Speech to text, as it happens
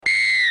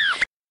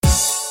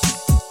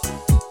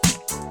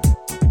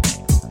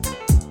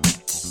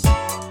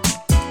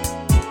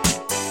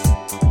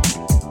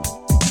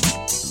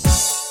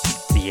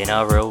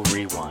NRL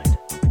Rewind,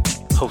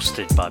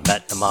 hosted by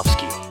Matt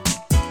Namofsky.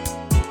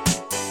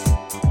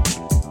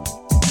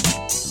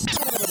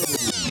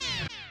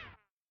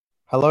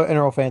 Hello,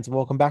 NRL fans, and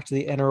welcome back to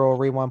the NRL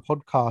Rewind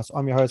podcast.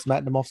 I'm your host,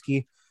 Matt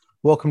Namofsky.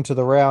 Welcome to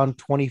the Round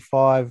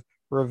 25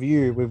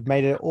 review. We've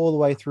made it all the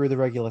way through the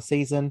regular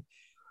season,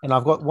 and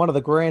I've got one of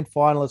the grand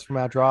finalists from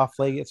our draft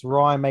league. It's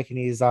Ryan making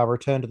his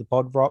return to the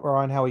pod.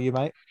 Ryan, how are you,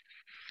 mate?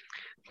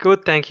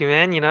 Good, thank you,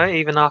 man.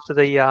 Even after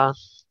the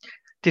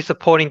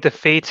disappointing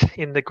defeat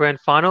in the grand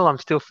final, I'm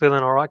still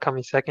feeling all right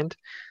coming second.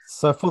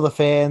 So for the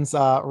fans,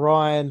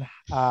 Ryan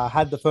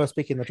had the first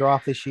pick in the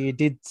draft this year,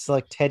 did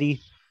select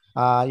Teddy,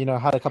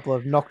 had a couple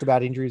of knocked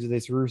about injuries with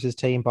this Roosters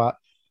team, but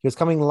he was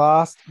coming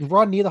last,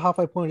 right near the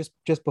halfway point,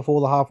 just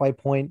before the halfway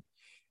point,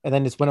 and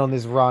then just went on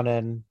this run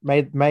and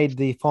made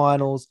the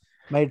finals,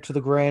 made it to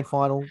the grand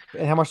final.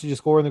 And how much did you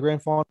score in the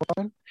grand final,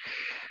 Ryan?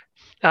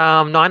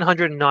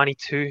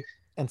 992.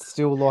 And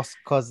still lost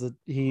because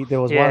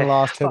there was one Yeah.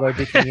 last turbo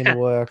dicking in the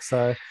work.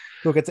 So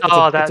look, it's a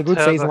good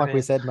turbo, season, like man.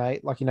 we said,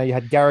 mate. Like, you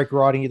had Garrick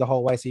riding you the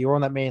whole way, so you were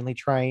on that Manly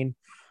train.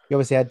 You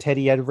obviously had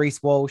Teddy, you had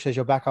Reece Walsh as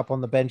your backup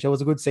on the bench. It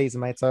was a good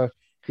season, mate. So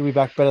you'll be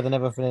back better than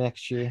ever for the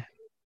next year.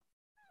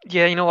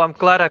 Yeah, I'm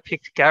glad I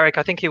picked Garrick.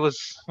 I think he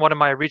was one of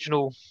my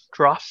original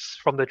drafts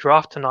from the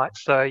draft tonight.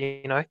 So,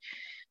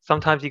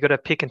 sometimes you got to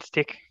pick and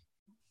stick.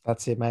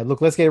 That's it, mate.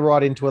 Look, let's get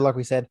right into it. Like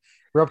we said,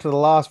 we're up to the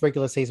last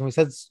regular season. We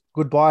said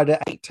goodbye to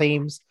 8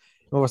 teams.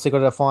 We've obviously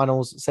got our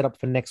finals set up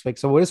for next week.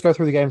 So we'll just go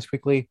through the games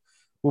quickly.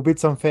 We'll bid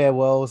some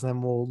farewells and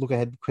then we'll look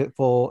ahead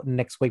for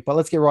next week. But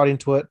let's get right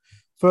into it.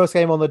 First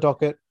game on the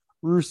docket,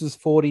 Roosters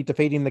 40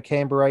 defeating the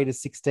Canberra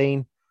Raiders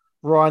 16.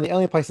 Ryan, the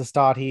only place to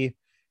start here,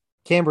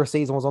 Canberra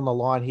season was on the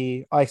line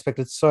here. I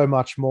expected so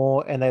much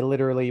more and they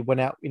literally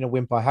went out in a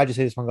whimper. How'd you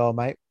see this one go,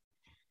 mate?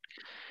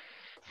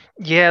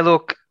 Yeah,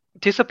 look,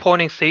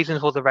 disappointing season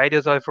for the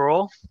Raiders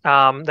overall.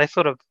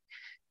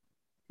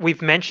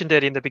 We've mentioned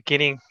it in the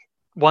beginning.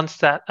 Once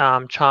that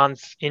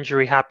Chance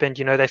injury happened,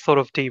 they sort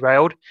of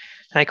derailed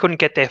and they couldn't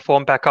get their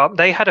form back up.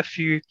 They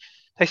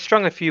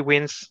strung a few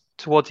wins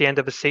towards the end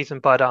of the season,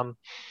 but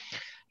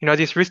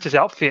this Roosters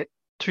outfit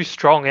too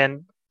strong.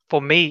 And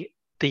for me,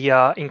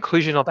 the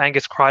inclusion of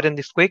Angus Crichton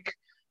this week,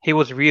 he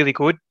was really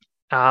good.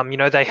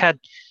 They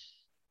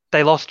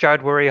lost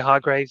Jared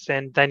Warrior-Hargreaves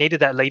and they needed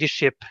that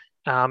leadership.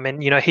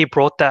 And he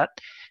brought that.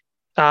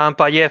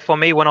 But yeah, for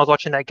me, when I was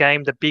watching that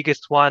game, the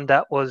biggest one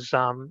that was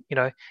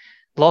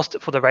lost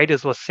for the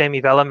Raiders was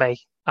Sammy Valame.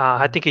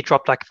 I think he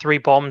dropped like 3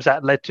 bombs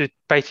that led to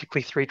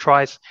basically 3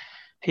 tries.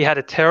 He had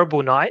a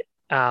terrible night,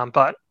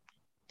 but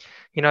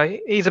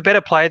he's a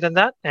better player than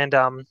that. And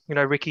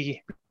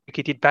Ricky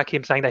did back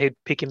him, saying that he'd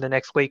pick him the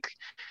next week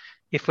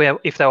if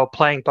they were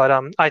playing.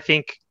 But I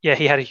think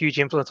he had a huge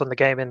influence on the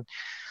game, and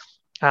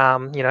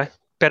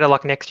better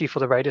luck next year for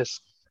the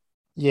Raiders.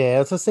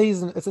 Yeah, it's a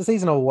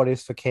season of what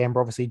ifs for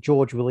Canberra. Obviously,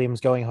 George Williams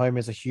going home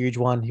is a huge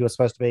one. He was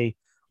supposed to be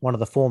one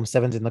of the form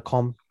 7s in the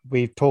comp.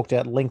 We've talked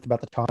at length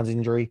about the Chance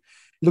injury.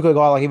 Look at a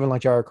guy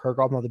like Jared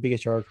Croker. I'm not the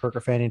biggest Jared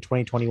Croker fan in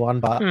 2021,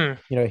 but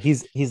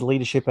his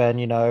leadership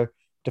and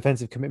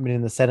defensive commitment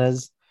in the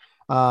centers.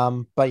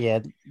 But yeah,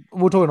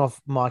 we're talking off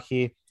mic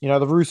here.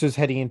 The Roosters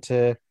heading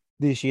into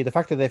this year, the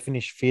fact that they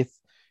finished 5th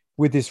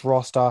with this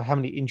roster, how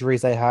many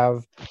injuries they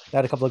have. They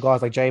had a couple of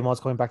guys like J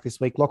Moz coming back this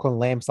week. Lachlan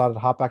Lamb started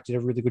halfback, did a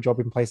really good job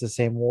in place of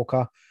Sam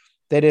Walker.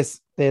 They're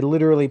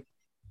literally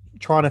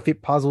trying to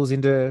fit puzzles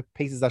into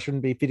pieces that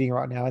shouldn't be fitting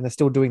right now, and they're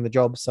still doing the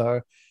job.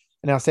 So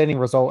an outstanding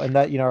result, and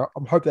that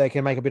I'm hoping they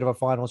can make a bit of a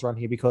finals run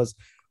here because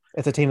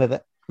it's a team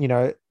that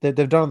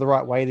they've done it the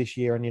right way this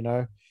year. And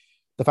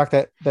the fact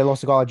that they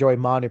lost a guy like Joey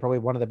Manu, probably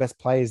one of the best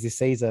players this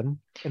season,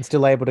 and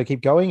still able to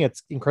keep going,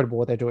 it's incredible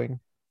what they're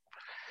doing.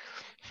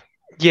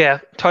 Yeah,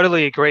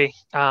 totally agree.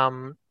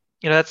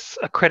 That's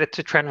a credit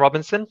to Trent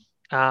Robinson,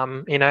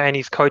 and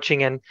his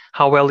coaching and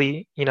how well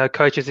he,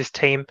 coaches his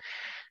team.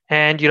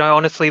 And,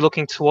 honestly,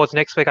 looking towards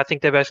next week, I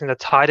think they're versing the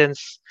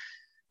Titans,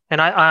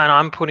 and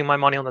I'm putting my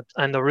money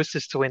on the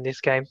Roosters to win this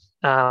game.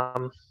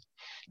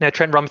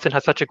 Trent Robinson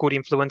has such a good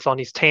influence on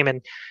his team,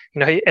 and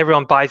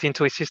everyone buys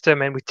into his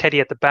system. And with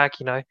Teddy at the back,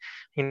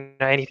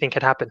 anything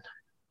can happen.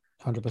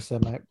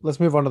 100%, mate. Let's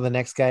move on to the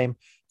next game.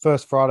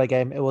 First Friday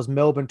game. It was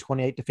Melbourne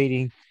 28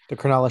 defeating the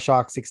Cronulla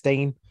Sharks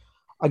 16.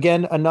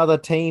 Again, another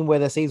team where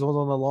their season was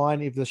on the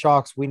line. If the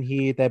Sharks win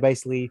here, they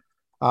basically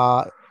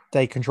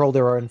they control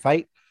their own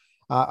fate.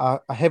 A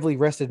heavily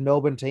rested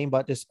Melbourne team,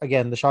 but just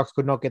again, the Sharks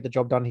could not get the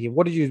job done here.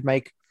 What did you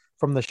make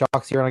from the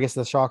Sharks here? And I guess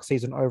the Sharks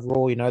season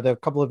overall, there are a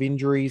couple of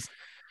injuries,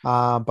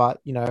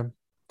 but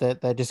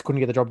they just couldn't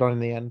get the job done in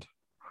the end.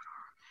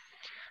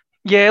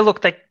 Yeah,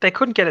 look, they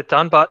couldn't get it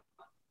done, but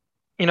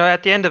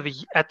at the end of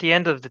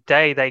the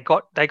day, they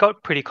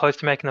got pretty close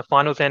to making the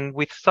finals, and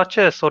with such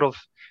a sort of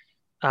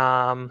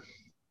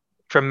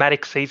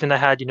dramatic season they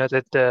had,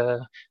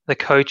 the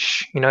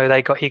coach,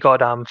 he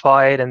got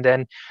fired, and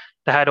then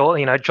they had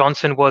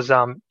Johnson was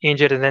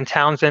injured, and then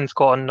Townsend's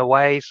gotten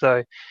away.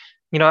 So,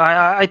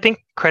 I think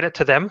credit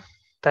to them.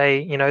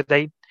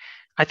 I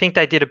think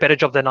they did a better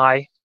job than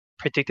I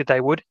predicted they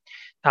would.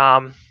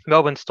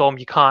 Melbourne Storm,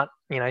 you can't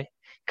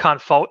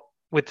can't fault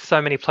with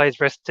so many players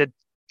rested.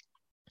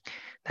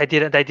 They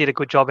did a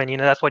good job, and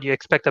that's what you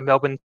expect of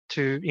Melbourne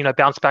to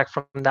bounce back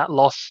from that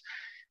loss.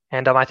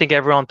 And I think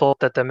everyone thought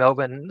that the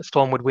Melbourne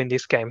Storm would win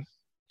this game.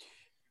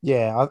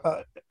 Yeah,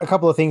 a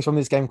couple of things from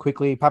this game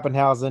quickly.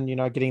 Pappenhausen,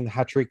 getting the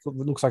hat trick.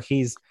 Looks like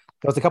there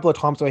was a couple of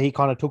times where he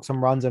kind of took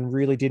some runs and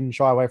really didn't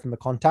shy away from the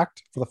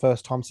contact for the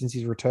first time since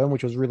his return,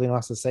 which was really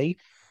nice to see.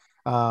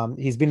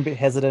 He's been a bit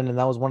hesitant, and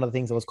that was one of the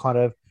things that was kind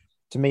of,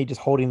 to me,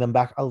 just holding them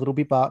back a little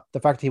bit. But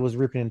the fact he was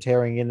ripping and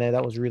tearing in there,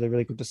 that was really,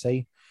 really good to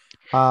see.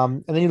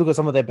 And then you look at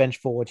some of their bench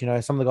forwards,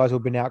 some of the guys who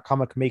have been out,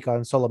 Kama Kamika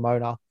and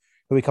Solomona,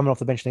 who are coming off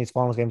the bench in these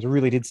finals games,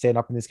 really did stand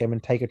up in this game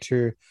and take it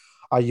to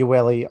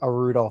Ueli,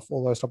 Rudolph,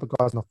 all those type of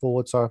guys in the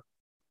forward. So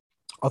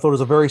I thought it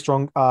was a very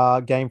strong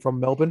game from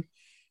Melbourne,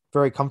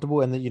 very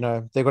comfortable, and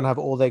that they're going to have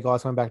all their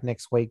guys coming back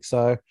next week.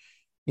 So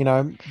they're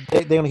going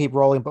to keep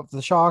rolling. But for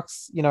the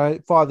Sharks,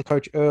 fired the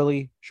coach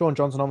early. Sean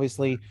Johnson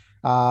obviously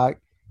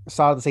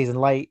started the season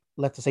late,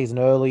 left the season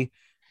early.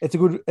 It's a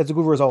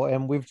good result,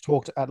 and we've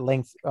talked at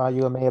length,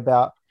 you and me,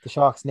 about the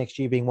Sharks next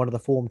year being one of the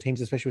form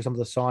teams, especially with some of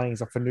the signings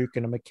like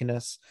Finucane and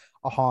McInnes,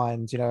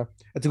 Hines.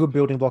 It's a good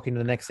building block into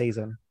the next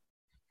season.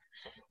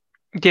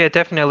 Yeah,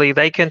 definitely.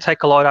 They can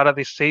take a lot out of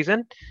this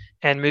season,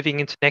 and moving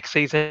into next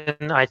season,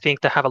 I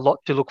think they have a lot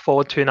to look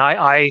forward to. And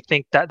I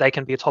think that they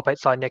can be a top 8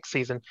 side next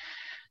season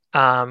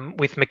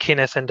with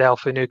McInnes and Dale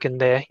Finucane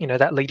there,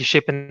 that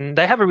leadership. And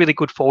they have a really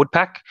good forward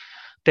pack.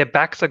 Their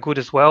backs are good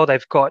as well.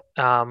 They've got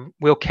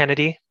Will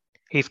Kennedy.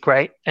 He's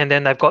great. And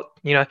then they've got,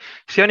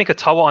 Sione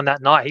Katoa on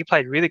that night. He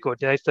played really good.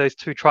 Those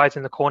 2 tries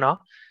in the corner.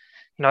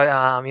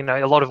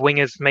 A lot of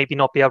wingers maybe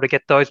not be able to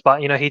get those, but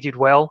he did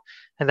well.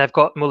 And they've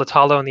got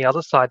Mulatalo on the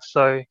other side,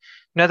 so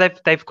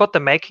they've got the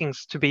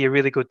makings to be a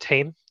really good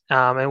team.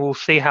 And we'll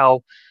see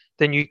how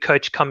the new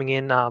coach coming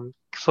in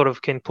sort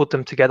of can put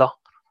them together.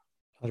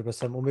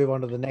 100%. We'll move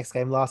on to the next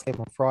game. Last game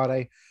on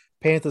Friday,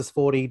 Panthers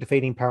 40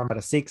 defeating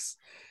Parramatta 6.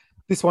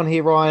 This one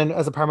here, Ryan,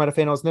 as a Parramatta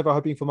fan, I was never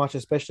hoping for much,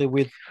 especially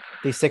with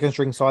the second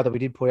string side that we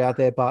did put out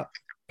there, but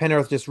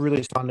Penrith just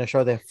really starting to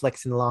show their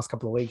flex in the last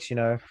couple of weeks.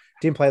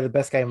 Didn't play the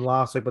best game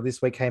last week, but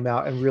this week came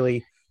out and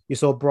really you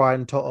saw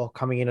Brian To'o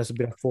coming in as a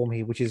bit of form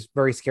here, which is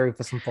very scary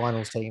for some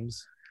finals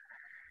teams.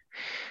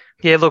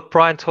 Yeah, look,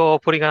 Brian To'o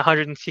putting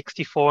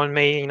 164 on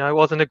me, it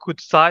wasn't a good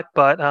sight,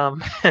 but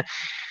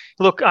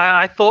look,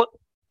 I thought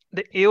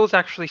the Eels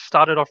actually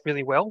started off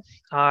really well.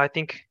 I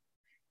think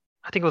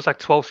it was like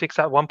 12-6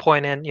 at one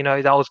point, and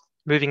that was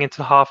moving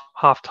into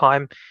half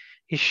time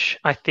ish,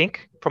 I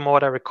think, from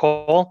what I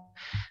recall.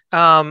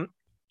 And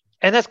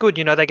that's good.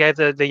 They gave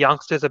the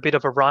youngsters a bit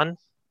of a run.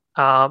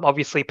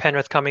 Obviously,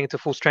 Penrith coming into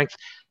full strength.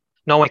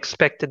 No one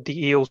expected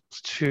the Eels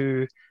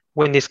to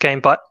win this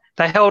game, but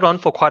they held on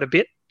for quite a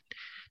bit.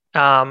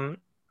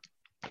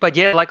 But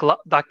yeah,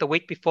 like the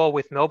week before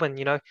with Melbourne,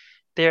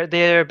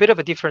 they're a bit of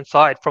a different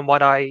side from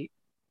what I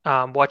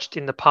watched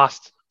in the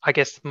past, I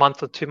guess,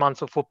 month or 2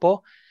 months of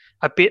football.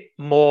 A bit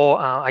more,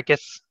 I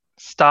guess,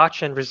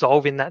 starch and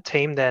resolve in that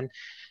team than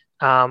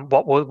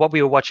what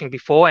we were watching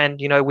before. And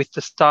with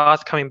the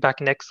Stars coming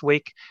back next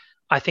week,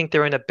 I think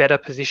they're in a better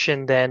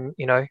position than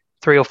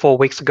 3 or 4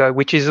 weeks ago,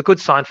 which is a good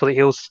sign for the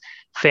Eels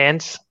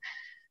fans.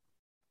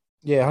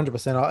 Yeah,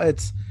 100%.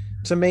 It's,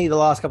 to me, the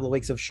last couple of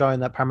weeks have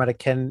shown that Parramatta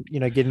can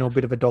get into a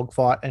bit of a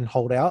dogfight and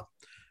hold out.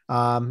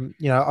 A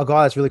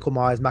guy that's really caught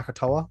my eye is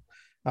Makatoa,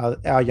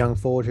 our young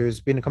forward who's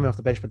been coming off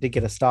the bench but did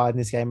get a start in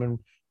this game and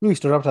really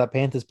stood up to that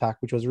Panthers pack,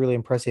 which was really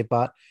impressive.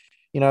 But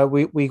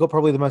we got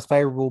probably the most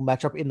favourable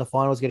matchup in the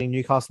finals, getting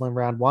Newcastle in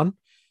round 1.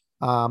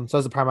 So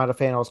as a Parramatta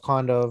fan, I was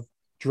kind of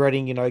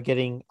dreading,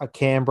 getting a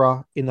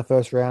Canberra in the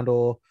first round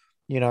or,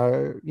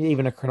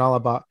 even a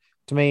Cronulla. But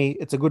to me,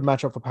 it's a good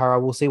matchup for Para.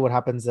 We'll see what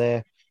happens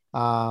there.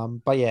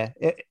 But yeah,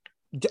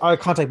 I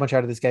can't take much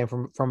out of this game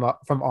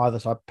from either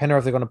side.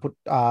 Penrith are going to put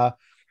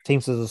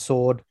teams to the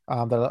sword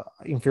that are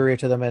inferior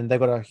to them, and they've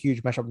got a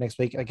huge matchup next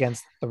week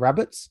against the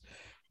Rabbits,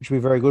 which will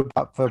be very good.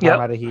 But for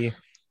Parramatta here,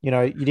 you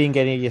didn't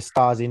get any of your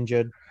stars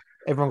injured.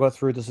 Everyone got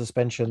through the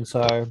suspension,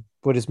 so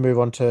we'll just move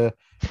on to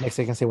next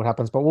week and see what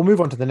happens. But we'll move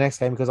on to the next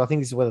game because I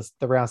think this is where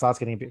the round starts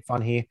getting a bit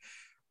fun here.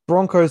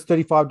 Broncos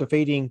 35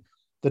 defeating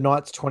the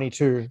Knights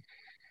 22.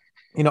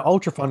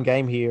 Ultra fun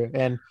game here.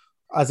 And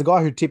as a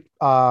guy who tipped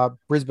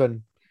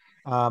Brisbane,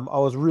 I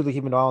was really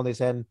keeping an eye on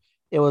this, and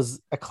it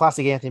was a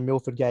classic Anthony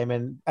Milford game.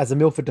 And as a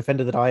Milford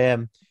defender that I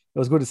am, it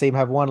was good to see him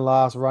have one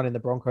last run in the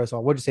Broncos. So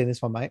what did you see in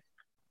this one, mate?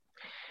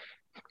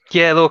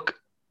 Yeah, look,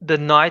 the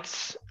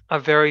Knights are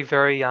very,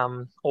 very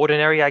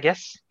ordinary, I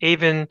guess.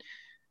 Even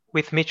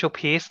with Mitchell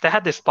Pearce, they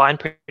had their spine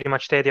pretty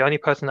much there. The only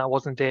person that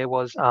wasn't there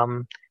was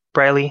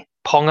Brayley,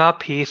 Ponga,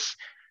 Pearce,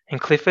 and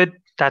Clifford.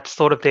 That's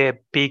sort of their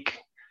big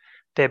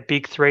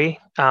three.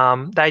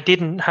 They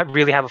didn't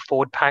really have a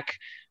forward pack.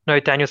 No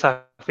Daniel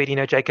Saifidi,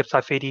 no Jacob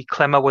Saifidi.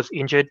 Clemmer was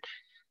injured.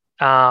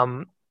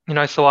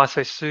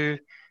 Soaso Su.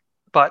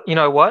 But you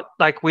know what?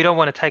 Like, we don't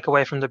want to take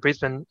away from the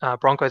Brisbane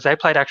Broncos. They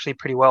played actually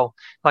pretty well.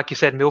 Like you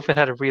said, Milford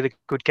had a really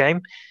good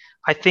game.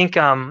 I think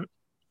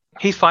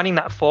he's finding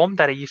that form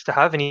that he used to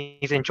have, and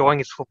he's enjoying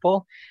his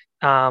football.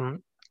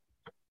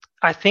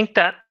 I think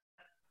that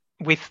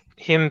with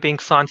him being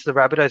signed to the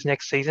Rabbitohs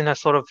next season has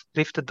sort of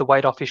lifted the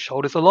weight off his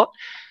shoulders a lot.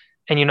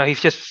 And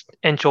he's just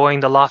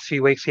enjoying the last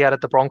few weeks he had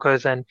at the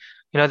Broncos, and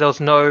there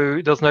was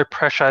no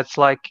pressure. It's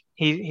like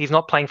he's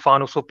not playing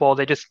finals football.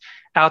 They're just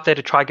out there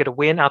to try get a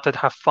win, out there to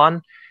have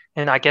fun.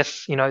 And I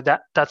guess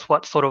that's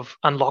what sort of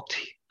unlocked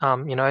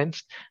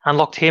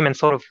him and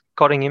sort of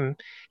getting him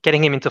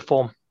into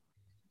form.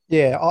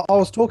 Yeah, I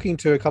was talking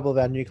to a couple of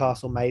our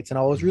Newcastle mates, and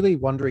I was really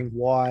wondering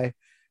why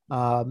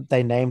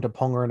they named a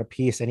Ponga and a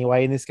Pierce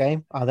anyway in this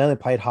game. They only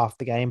played half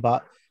the game,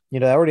 but they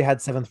already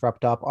had seventh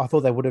wrapped up. I thought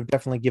they would have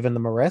definitely given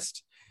them a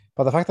rest,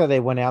 but the fact that they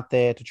went out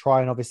there to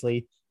try and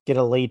obviously get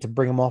a lead to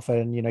bring them off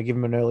and give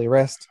them an early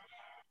rest,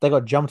 they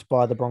got jumped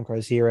by the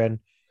Broncos here, and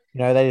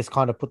they just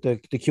kind of put the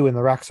cue in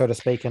the rack, so to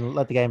speak, and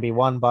let the game be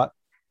won. But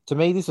to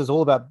me, this was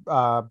all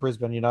about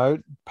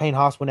Brisbane. Payne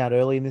Haas went out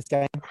early in this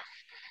game,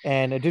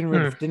 and it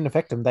didn't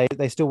affect them.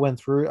 They still went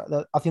through.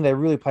 I think they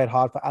really played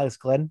hard for Alex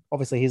Glenn.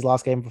 Obviously, his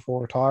last game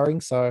before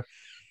retiring. So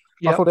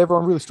I thought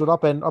everyone really stood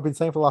up, and I've been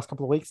saying for the last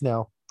couple of weeks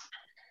now,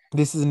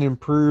 this is an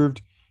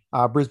improved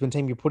Brisbane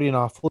team. You put in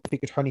a fully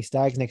fit Tony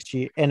Staggs next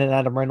year and an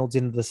Adam Reynolds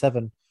into the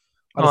 7.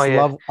 I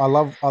love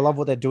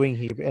what they're doing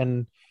here,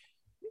 and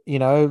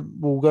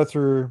we'll go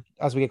through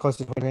as we get closer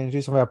to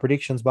 2022 some of our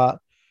predictions. But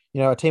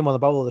a team on the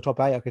bubble of the top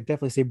 8, I could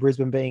definitely see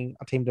Brisbane being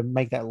a team to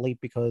make that leap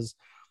because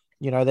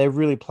they're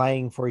really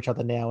playing for each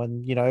other now.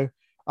 And, a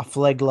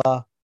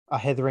Flegler, a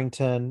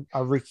Hetherington,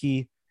 a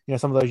Ricky,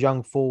 some of those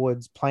young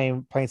forwards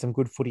playing some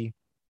good footy.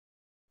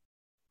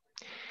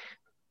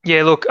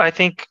 Yeah, look, I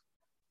think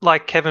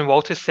like Kevin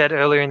Walters said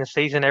earlier in the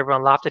season,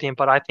 everyone laughed at him,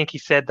 but I think he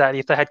said that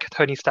if they had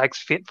Tony Staggs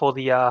fit for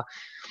the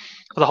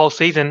whole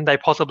season, they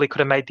possibly could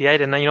have made the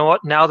 8. And you know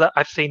what? Now that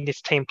I've seen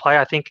this team play,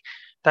 I think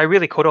they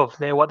really could have.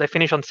 They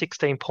finished on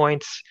 16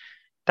 points.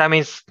 That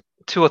means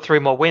 2 or 3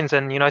 more wins.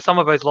 And some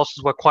of those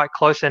losses were quite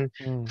close. And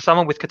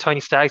someone with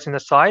Tony Staggs in the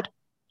side,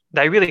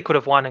 they really could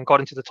have won and got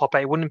into the top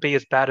 8. It wouldn't be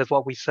as bad as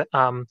what we've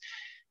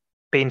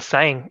been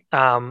saying.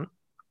 And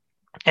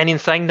in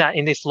saying that,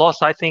 in this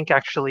loss, I think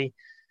actually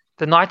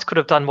the Knights could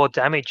have done more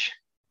damage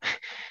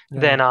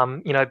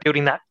than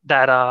building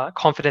that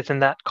confidence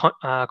and that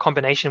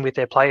combination with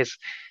their players.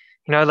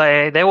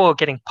 They were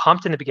getting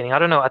pumped in the beginning. I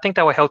don't know. I think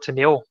they were held to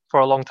nil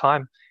for a long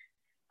time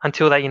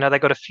until they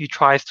got a few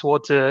tries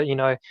towards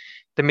the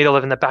middle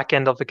and the back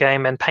end of the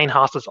game, and Payne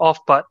Haas was off.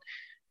 But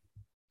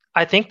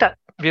I think that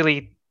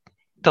really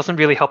doesn't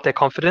really help their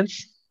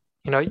confidence.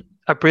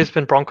 A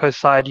Brisbane Broncos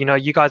side,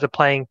 you guys are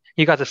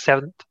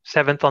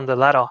seventh on the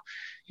ladder.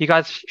 You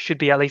guys should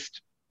be at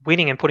least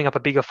winning and putting up a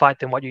bigger fight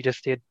than what you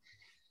just did.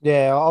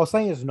 Yeah, I was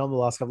saying it's normal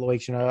the last couple of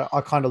weeks.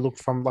 I kind of looked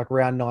from like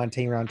round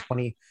 19, round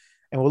 20,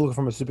 and we're looking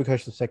from a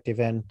Supercoach perspective.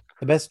 And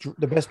the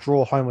best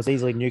draw home was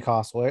easily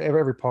Newcastle.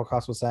 Every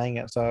podcast was saying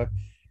it. So,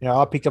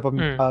 I picked up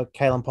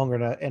Kalen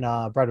Ponga and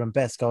Bradman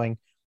Best going,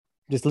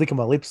 just licking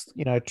my lips.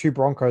 2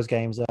 Broncos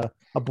games,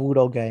 a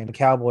Bulldog game, a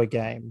Cowboy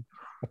game,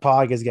 a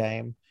Tigers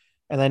game,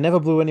 and they never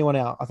blew anyone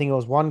out. I think it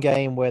was one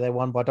game where they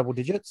won by double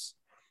digits.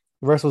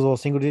 The rest was all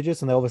single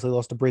digits, and they obviously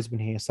lost to Brisbane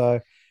here. So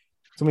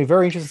it's going to be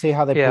very interesting to see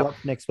how they pull up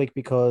next week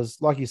because,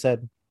 like you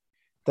said,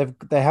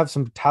 they have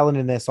some talent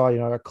in their side.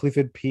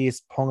 Clifford,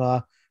 Pierce,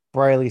 Ponga,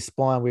 Brayley,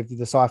 Spine with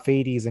the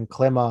Saifidis and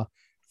Clemmer,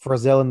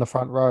 Frizzell in the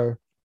front row.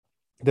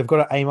 They've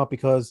got to aim up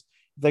because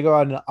if they go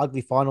out in an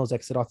ugly finals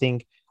exit, I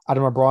think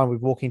Adam O'Brien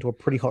would walk into a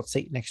pretty hot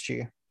seat next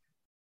year.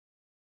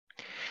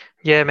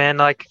 Yeah, man.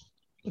 Like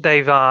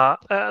they've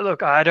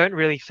look, I don't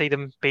really see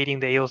them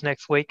beating the Eels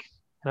next week.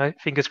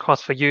 Fingers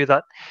crossed for you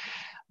that.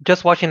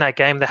 Just watching that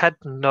game, they had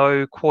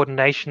no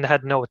coordination, they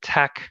had no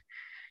attack.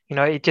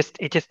 It just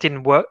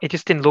didn't work. It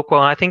just didn't look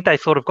well. And I think they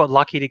sort of got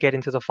lucky to get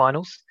into the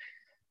finals.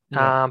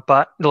 Yeah.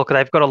 But look,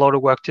 they've got a lot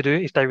of work to do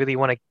if they really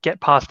want to get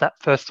past that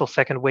first or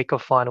second week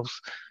of finals.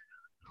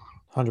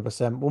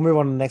 100%. We'll move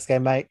on to the next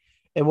game, mate.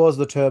 It was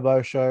the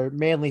Turbo Show.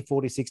 Manly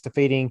 46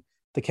 defeating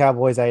the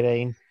Cowboys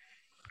 18.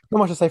 Not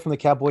much to say from the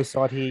Cowboys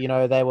side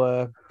here.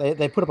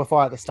 They put up a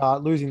fight at the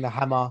start. Losing the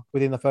hammer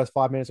within the first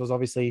 5 minutes was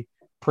obviously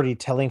pretty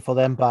telling for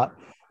them, but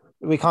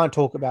we can't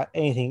talk about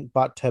anything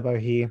but Turbo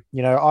here.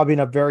 I've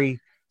been a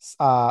very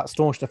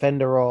staunch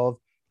defender of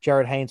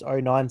Jared Haynes'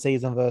 09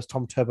 season versus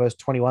Tom Turbo's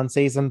 21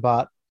 season,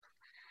 but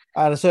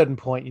at a certain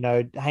point,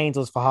 Haynes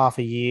was for half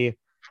a year.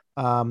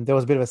 There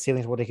was a bit of a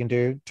ceiling to what he can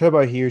do.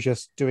 Turbo here is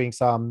just doing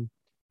some.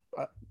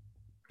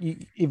 The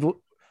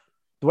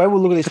way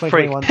we'll look at this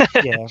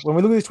 2021, when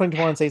we look at this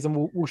 2021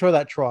 season, we'll show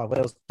that try where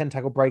there was 10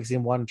 tackle breaks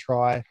in one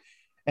try,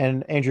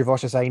 and Andrew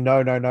Voscher saying no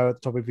at the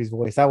top of his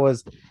voice. That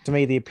was, to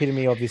me, the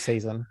epitome of this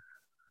season.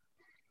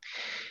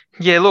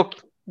 Yeah, look,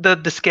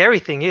 the scary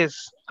thing is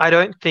I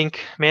don't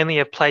think Manly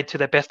have played to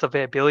the best of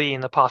their ability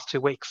in the past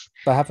 2 weeks.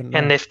 They haven't.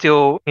 And they're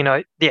still,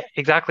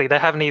 exactly. They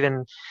haven't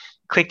even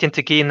clicked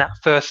into gear in that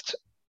first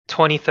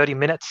 20, 30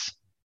 minutes.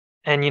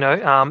 And,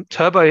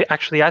 Turbo,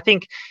 actually, I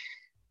think,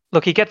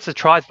 look, he gets the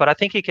tries, but I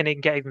think he can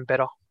get even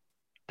better.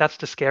 That's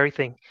the scary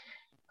thing.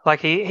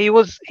 Like,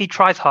 he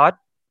tries hard,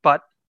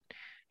 but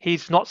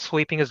he's not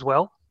sweeping as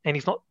well, and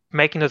he's not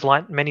making those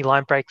many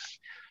line breaks.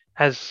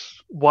 as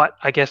what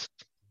I guess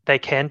they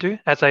can do,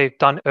 as they've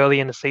done early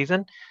in the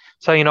season.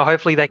 So,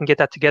 hopefully they can get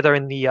that together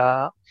in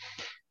the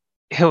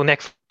Hill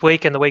next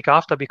week and the week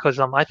after, because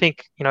I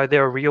think,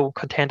 they're a real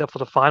contender for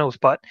the finals.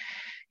 But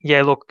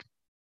yeah, look,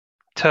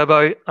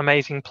 Turbo,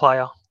 amazing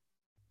player.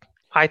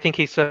 I think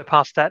he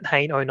surpassed that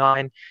Hayne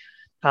 '09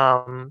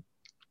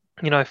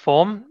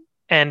 form.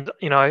 And,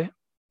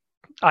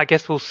 I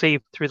guess we'll see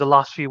through the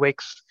last few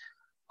weeks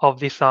of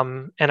this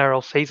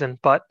NRL season.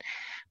 But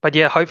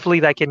yeah, hopefully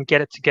they can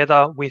get it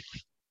together with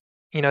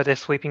their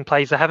sweeping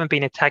plays. They haven't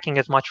been attacking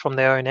as much from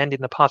their own end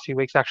in the past few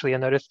weeks. Actually, I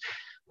noticed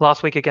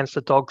last week against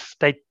the Dogs,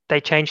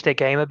 they changed their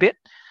game a bit.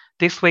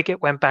 This week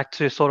it went back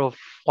to sort of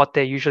what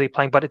they're usually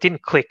playing, but it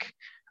didn't click.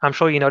 I'm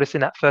sure you noticed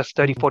in that first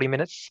 30, 40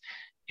 minutes,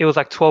 it was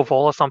like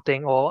 12-all or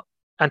something, or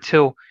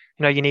until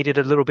you needed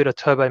a little bit of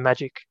turbo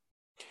magic.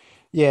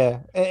 Yeah,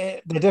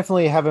 they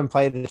definitely haven't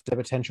played to their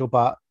potential,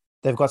 but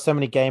they've got so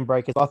many game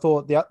breakers. I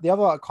thought the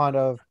other kind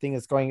of thing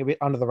that's going a bit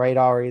under the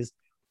radar is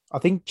I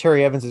think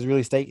Cherry Evans is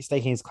really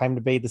staking his claim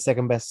to be the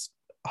second best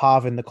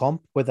half in the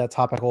comp, whether that's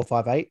halfback or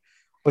 5'8".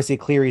 Obviously,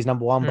 Cleary's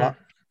number one, but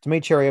to me,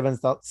 Cherry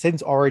Evans,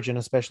 since Origin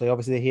especially,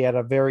 obviously he had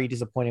a very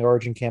disappointing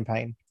Origin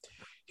campaign.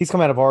 He's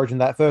come out of Origin,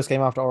 that first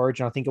game after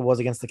Origin, I think it was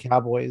against the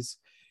Cowboys.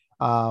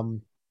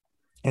 And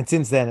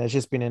since then, it's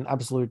just been an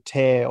absolute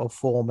tear of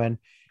form. And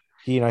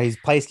his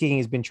place kicking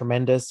has been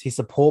tremendous. His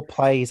support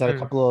play, he's had a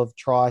couple of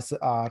tries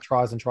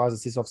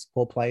assists off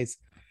support plays.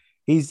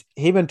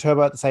 Him and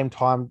Turbo at the same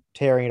time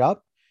tearing it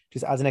up,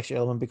 just adds an extra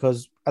element,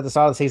 because at the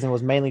start of the season it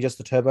was mainly just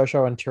the Turbo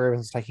show and Cherry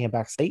Evans was taking a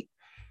back seat.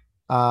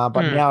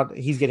 But now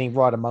he's getting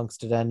right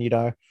amongst it. And,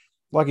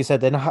 like you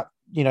said, then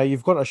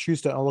you've got a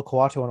Schuster and a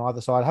Lukuatu on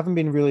either side. Haven't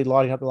been really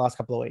lighting up the last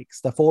couple of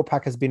weeks. The forward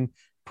pack has been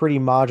pretty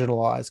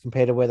marginalized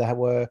compared to where they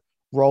were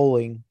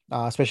rolling,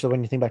 especially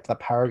when you think back to that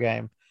Para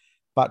game.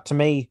 But to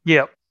me,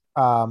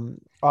 I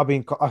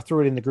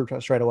threw it in the group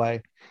chat straight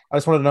away. I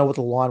just wanted to know what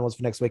the line was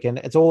for next weekend.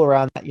 It's all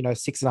around that,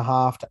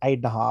 6.5 to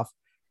 8.5.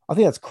 I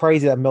think that's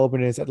crazy that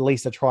Melbourne is at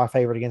least a try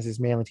favorite against this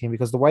Manly team,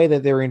 because the way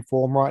that they're in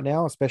form right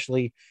now,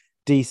 especially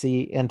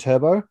DC and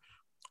Turbo,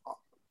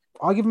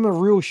 I give them a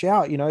real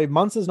shout.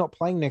 Munster's not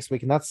playing next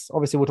week, and that's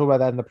obviously we'll talk about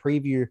that in the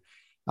preview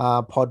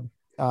pod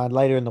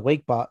later in the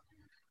week. But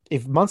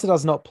if Munster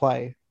does not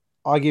play,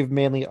 I give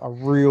Manly a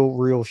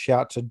real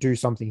shout to do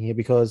something here,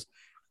 because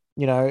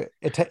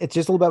it's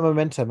just all about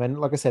momentum. And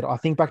like I said, I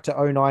think back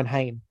to '09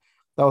 Hayne.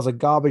 That was a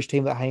garbage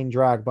team that Hayne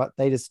dragged, but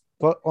they just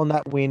got on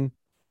that win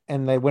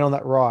and they went on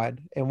that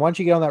ride. And once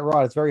you get on that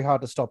ride, it's very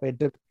hard to stop. It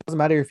doesn't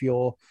matter if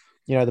you're,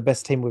 the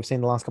best team we've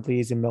seen the last couple of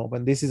years in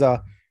Melbourne. This is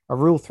a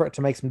real threat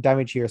to make some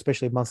damage here,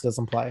 especially if Munster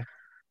doesn't play.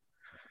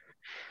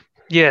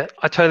 Yeah,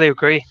 I totally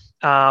agree.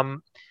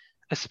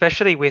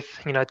 Especially with,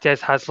 Des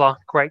Hasler,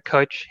 great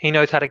coach. He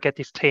knows how to get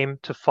this team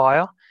to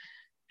fire.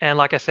 And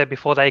like I said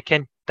before, they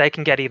can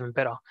get even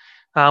better.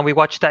 We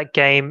watched that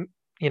game,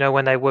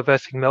 when they were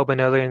versus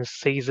Melbourne earlier in the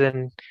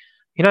season.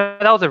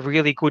 That was a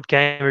really good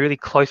game, a really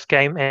close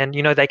game. And,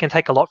 they can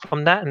take a lot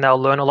from that and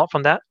they'll learn a lot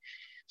from that.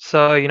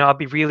 So, I'll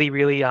be really,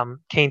 really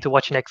keen to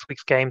watch next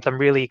week's games. I'm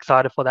really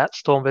excited for that,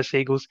 Storm versus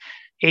Eagles.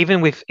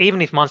 Even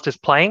if Munster's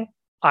playing,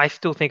 I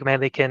still think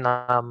Manly can,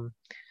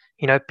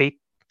 beat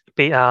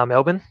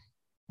Melbourne.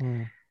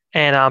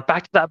 And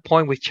back to that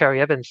point with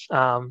Cherry Evans,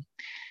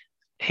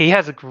 he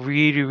has a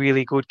really,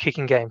 really good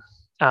kicking game.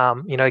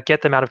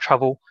 Get them out of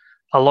trouble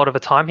a lot of the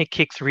time. He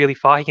kicks really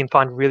far. He can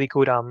find really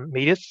good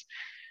meters.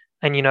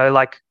 And,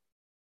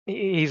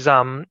 his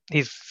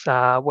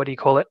what do you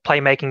call it?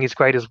 Playmaking is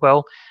great as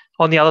well.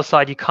 On the other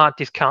side, you can't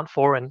discount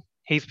Foran.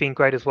 He's been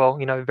great as well.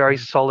 Very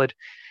solid.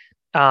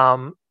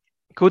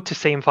 Good to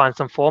see him find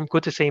some form.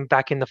 Good to see him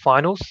back in the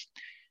finals.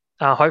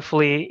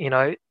 Hopefully,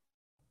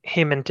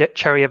 him and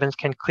Cherry Evans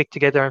can click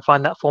together and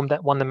find that form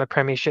that won them a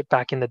premiership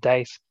back in the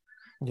days.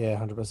 Yeah,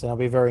 100%. I'll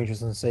be very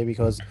interested to see,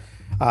 because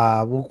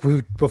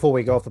before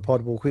we go off the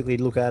pod, we'll quickly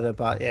look at it.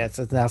 But yeah, it's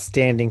an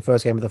outstanding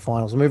first game of the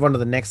finals. We'll move on to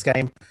the next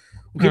game.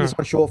 We'll keep this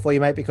one short for you,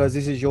 mate, because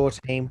this is your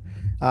team.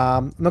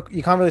 Look,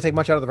 you can't really take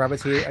much out of the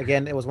Rabbits here.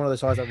 Again, it was one of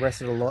those sides that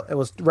rested a lot. It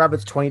was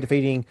Rabbits 20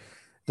 defeating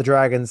the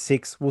Dragons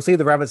 6. We'll see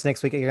the Rabbits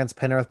next week against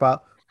Penrith,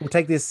 but we'll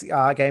take this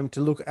game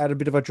to look at a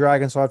bit of a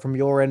Dragon side from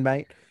your end,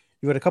 mate.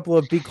 You've got a couple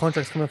of big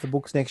contracts coming off the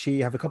books next year.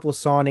 You have a couple of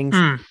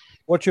signings.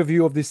 What's your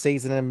view of this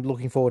season and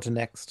looking forward to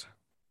next?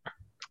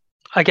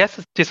 I guess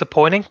it's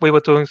disappointing. We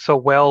were doing so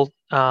well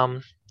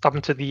up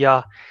into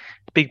the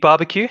big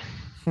barbecue.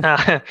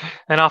 And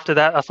after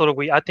that,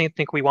 I didn't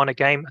think we won a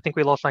game. I think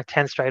we lost like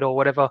 10 straight or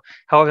whatever,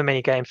 however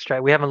many games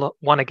straight. We haven't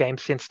won a game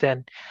since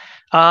then.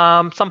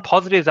 Some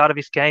positives out of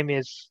this game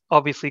is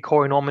obviously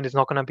Corey Norman is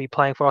not going to be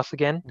playing for us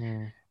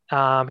again.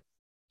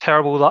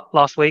 Terrible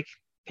last week.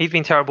 He's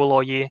been terrible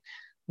all year.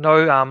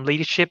 No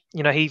leadership.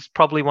 He's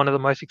probably one of the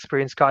most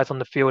experienced guys on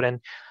the field,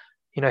 and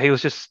he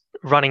was just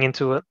running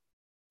into it.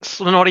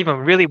 So not even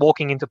really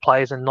walking into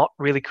players and not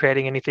really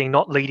creating anything,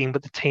 not leading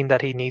with the team that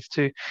he needs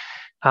to.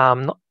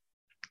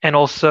 And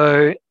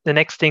also the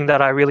next thing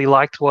that I really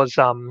liked was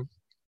the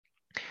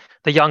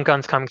young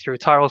guns coming through,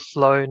 Tyrell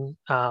Sloan,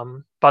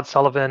 Bud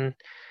Sullivan,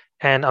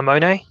 and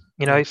Amone.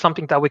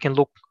 something that we can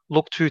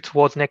look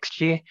towards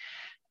next year.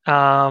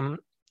 I'm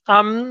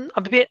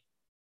a bit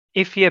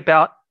iffy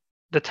about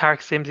the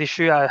Tarek Sims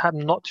issue. I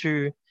haven't looked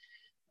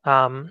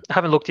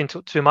into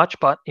it too much,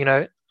 but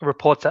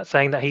reports that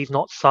saying that he's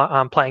not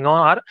playing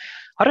on.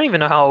 I don't even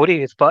know how old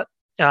he is, but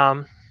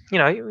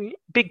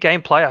big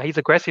game player. He's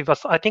aggressive.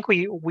 I think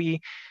we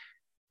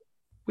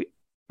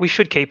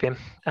should keep him.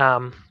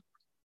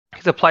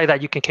 He's a player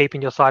that you can keep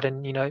in your side,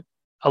 and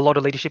a lot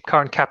of leadership,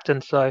 current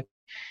captain. So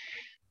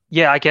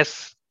yeah, I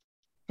guess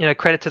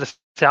credit to the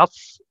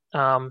Souths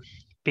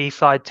B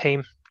side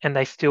team, and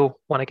they still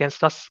won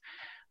against us.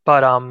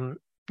 But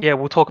yeah,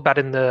 we'll talk about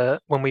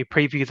it when we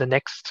preview the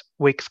next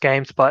week's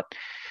games. But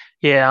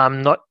yeah,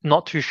 I'm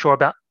not too sure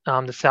about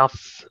the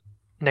Souths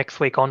next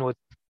week onward.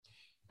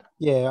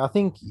 Yeah, I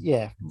think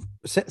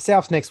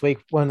Souths next week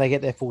when they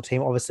get their full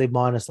team, obviously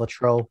minus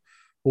Latrell,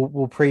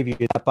 we'll preview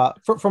that. But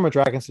from a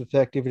Dragons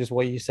perspective, just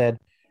what you said,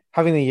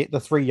 having the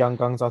three young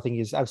guns, I think,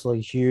 is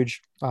absolutely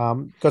huge.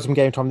 Got some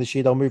game time this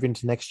year. They'll move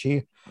into next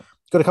year.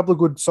 Got a couple of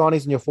good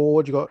signings in your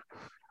forward. You got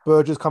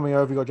Burgess coming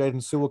over. You got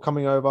Jaden Sewell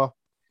coming over.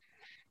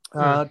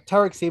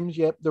 Tarek Sims,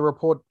 the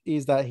report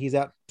is that he's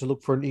out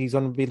to he's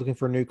going to be looking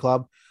for a new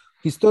club.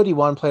 He's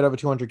 31, played over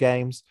 200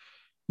 games.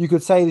 You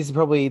could say this is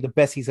probably the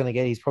best he's going to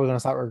get. He's probably going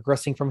to start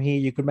regressing from here.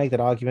 You could make that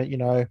argument,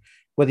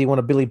 whether you want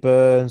a Billy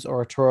Burns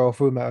or a Toro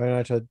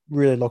Fumaono to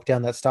really lock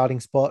down that starting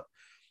spot.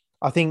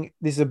 I think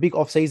this is a big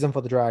off-season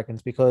for the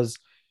Dragons because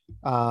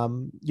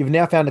you've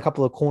now found a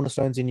couple of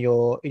cornerstones in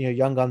your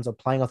young guns of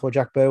playing. I thought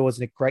Jack Burr was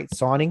a great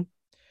signing.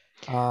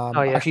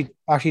 I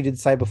actually did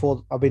say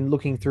before, I've been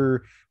looking through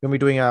when we're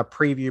doing a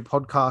preview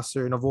podcast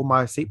soon of all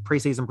my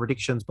preseason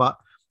predictions, but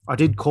I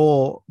did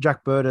call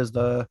Jack Bird as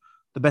the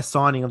best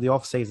signing of the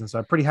off season. So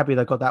I'm pretty happy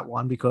they got that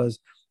one because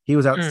he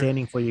was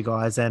outstanding for you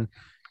guys. And,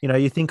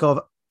 you think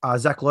of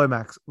Zach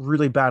Lomax,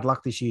 really bad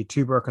luck this year,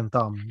 2 broken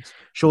thumbs.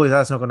 Surely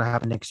that's not going to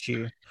happen next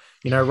year.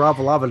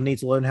 Ravalava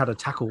needs to learn how to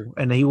tackle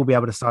and he will be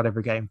able to start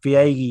every game.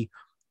 Viegi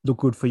look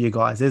good for you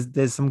guys.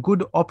 There's some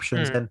good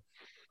options and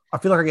I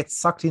feel like I get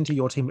sucked into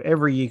your team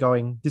every year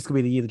going, this could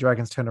be the year the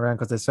Dragons turn around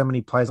because there's so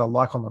many players I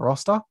like on the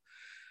roster.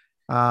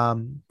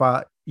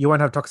 But you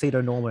won't have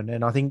Tuxedo Norman.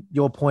 And I think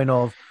your point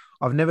of,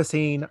 I've never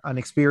seen an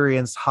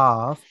experienced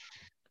half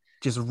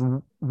just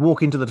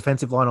walk into the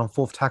defensive line on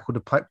 4th tackle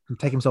to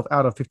take himself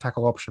out of 5th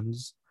tackle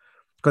options.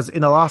 Because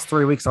in the last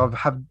 3 weeks,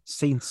 have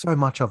seen so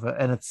much of it.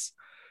 And it's,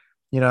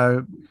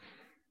 I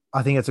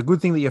think it's a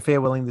good thing that you're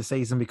farewelling this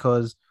season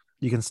because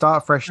you can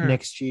start fresh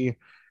next year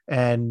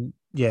and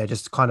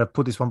just kind of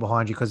put this one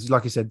behind you because,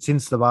 like you said,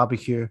 since the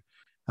barbecue,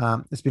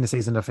 it's been a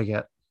season to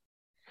forget.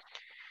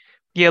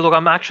 Yeah, look,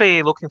 I'm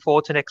actually looking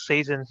forward to next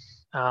season.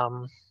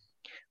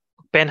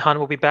 Ben Hunt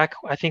will be back.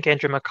 I think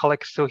Andrew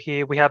McCulloch's still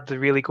here. We have the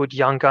really good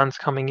young guns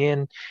coming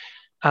in.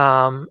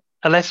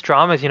 Less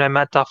dramas,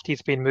 Matt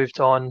Duffy's been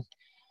moved on.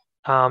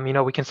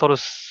 We can sort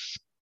of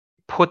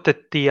put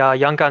the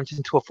young guns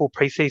into a full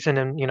preseason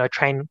and,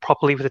 train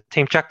properly with the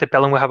team. Jack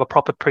DeBellin will have a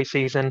proper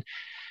preseason.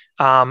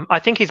 I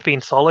think he's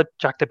been solid,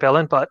 Jack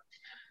DeBellin, but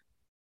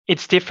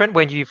it's different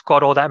when you've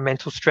got all that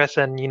mental stress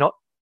and you're not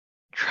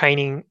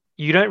training.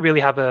 You don't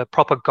really have a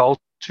proper goal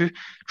to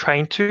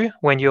train to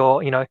when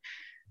you're,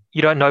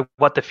 you don't know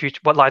what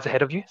lies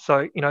ahead of you.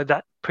 So,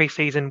 that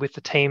preseason with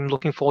the team,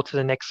 looking forward to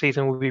the next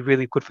season will be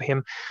really good for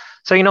him.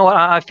 So,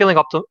 I'm feeling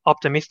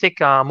optimistic,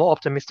 more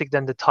optimistic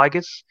than the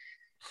Tigers.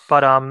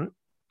 But,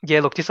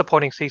 look,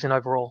 disappointing season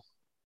overall.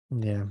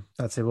 Yeah,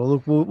 that's it. Well,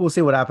 look, we'll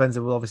see what happens.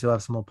 And we'll obviously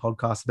have some more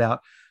podcasts about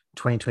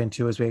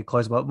 2022 as we get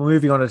close. But we're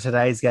moving on to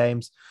today's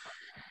games.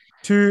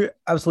 2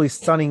 absolutely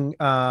stunning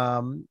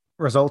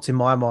results in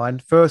my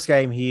mind. First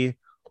game here,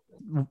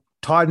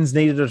 Titans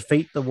needed to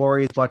defeat the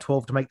Warriors by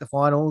 12 to make the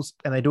finals,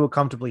 and they do it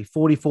comfortably,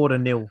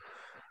 44-0.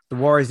 The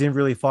Warriors didn't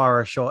really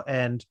fire a shot,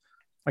 and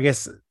I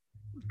guess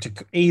to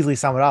easily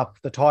sum it up,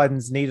 the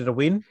Titans needed a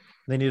win.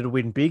 They needed to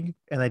win big,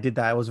 and they did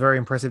that. It was very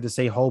impressive to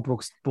see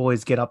Holbrook's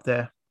boys get up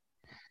there.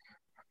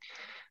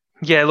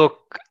 Yeah, look,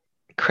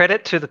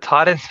 credit to the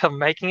Titans for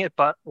making it,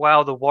 but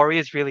wow, the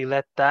Warriors really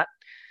let that.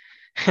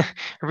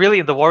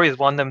 Really, the Warriors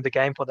won them the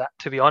game for that,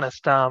 to be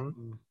honest.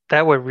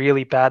 They were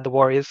really bad, the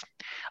Warriors.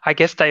 I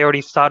guess they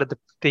already started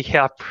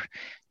the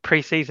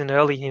preseason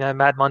early.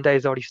 Mad Monday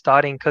is already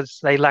starting because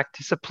they lacked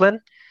discipline.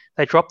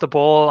 They dropped the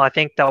ball. I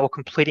think they were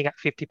completing at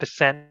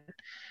 50%.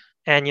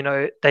 And,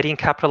 they didn't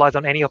capitalize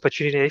on any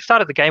opportunity. They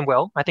started the game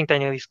well. I think they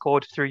nearly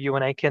scored through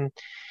Ewan Aiken.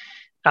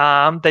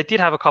 They did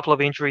have a couple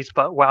of injuries,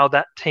 but wow,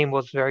 that team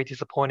was very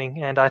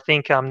disappointing. And I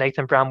think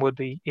Nathan Brown would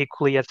be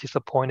equally as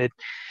disappointed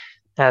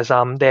as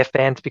their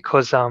fans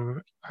because,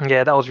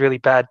 that was really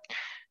bad.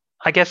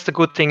 I guess the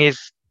good thing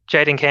is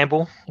Jaden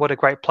Campbell, what a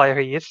great player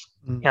he is.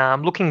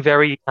 Looking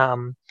very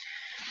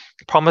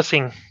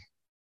promising.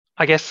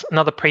 I guess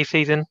another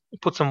preseason,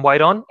 put some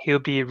weight on. He'll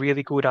be a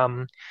really good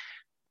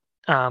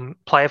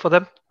player for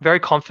them.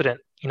 Very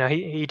confident.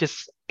 He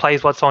just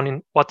plays what's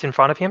in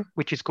front of him,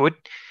 which is good.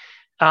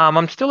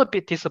 I'm still a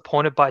bit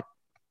disappointed by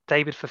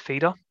David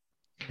Fafita.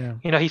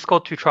 Yeah. He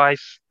scored 2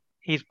 tries.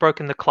 He's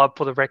broken the club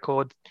for the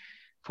record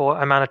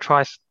for amount of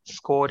tries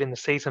scored in the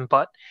season,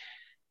 but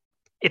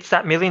it's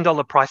that $1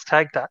 million price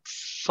tag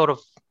that's sort of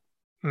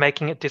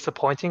making it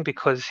disappointing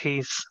because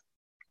he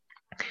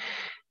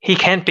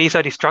can't be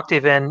so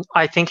destructive, and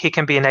I think he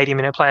can be an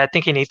 80-minute player. I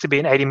think he needs to be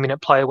an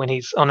 80-minute player when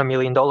he's on $1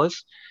 million.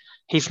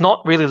 He's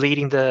not really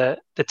leading the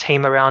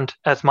team around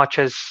as much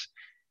as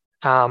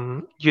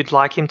you'd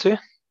like him to.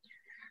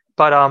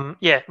 But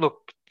yeah,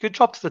 look, good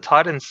job to the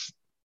Titans.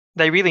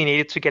 They really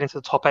needed to get into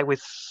the top 8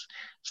 with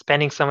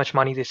spending so much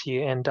money this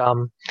year, and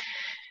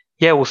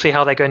yeah, we'll see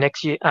how they go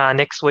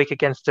next week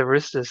against the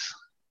Roosters.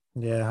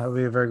 Yeah, that'll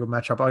be a very good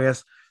matchup. I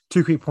guess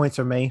 2 quick points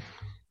from me.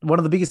 One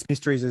of the biggest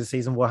mysteries of the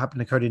season, what happened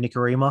to Cody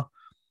Nikorima.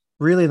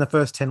 Really, in the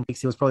first 10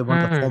 weeks, he was probably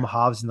one of the former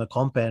halves in the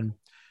comp. And,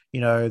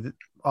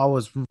 I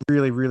was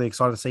really, really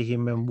excited to see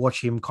him and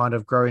watch him kind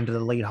of grow into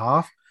the lead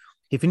half.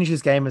 He finished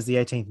his game as the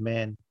 18th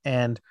man,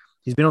 and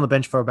he's been on the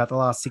bench for about the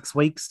last 6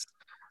 weeks.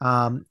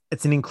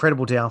 It's an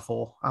incredible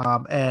downfall.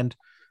 And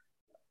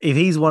if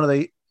he's one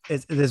of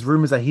there's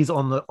rumors that he's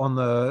on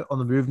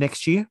the move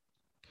next year.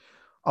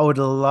 I would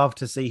love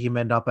to see him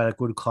end up at a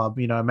good club,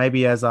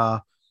 maybe as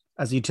a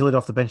utility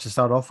off the bench to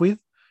start off with.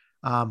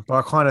 But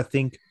I kind of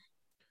think,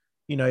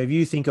 if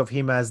you think of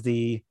him as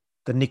the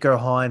Nico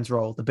Hines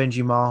role, the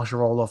Benji Marshall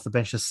role off the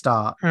bench to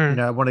start, one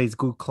of these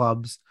good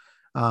clubs,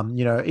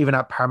 even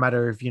at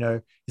Parramatta, if,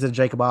 instead of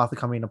Jacob Arthur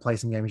coming in to play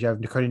some games, you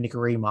have Cody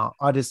Nikorima.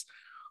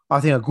 I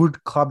think a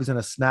good club is going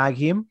to snag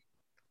him.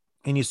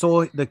 And you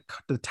saw the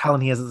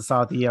talent he has at the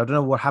start of the year. I don't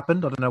know what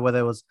happened. I don't know whether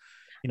it was,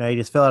 he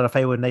just fell out of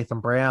favor with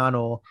Nathan Brown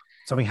or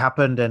something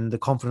happened and the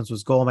confidence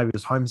was gone. Maybe he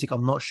was homesick.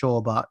 I'm not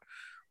sure, but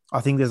I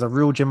think there's a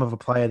real gem of a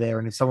player there.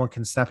 And if someone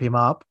can snap him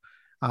up,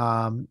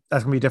 that's going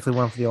to be definitely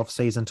one for the off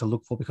season to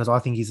look for, because I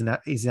think he's an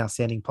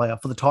outstanding player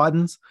for the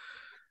Titans.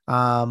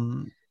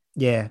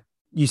 Yeah,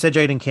 you said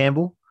Jaden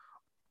Campbell.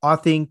 I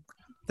think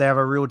they have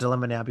a real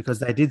dilemma now because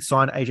they did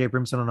sign AJ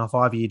Brimson on a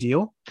 5-year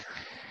deal.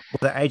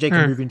 Whether AJ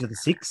can move into the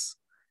 6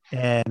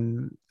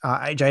 and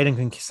Jaden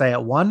can stay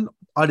at 1.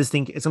 I just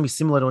think it's going to be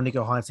similar to a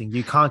Nico Hines thing.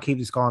 You can't keep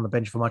this guy on the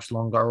bench for much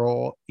longer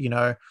or,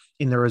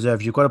 in the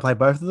reserves. You've got to play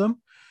both of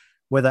them.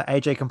 Whether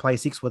AJ can play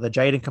 6, whether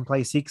Jaden can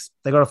play 6,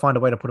 they got to find a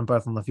way to put them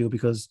both on the field,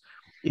 because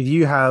if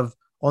you have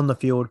on the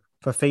field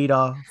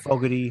Fafita,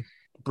 Fogarty,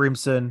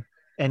 Brimson,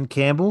 and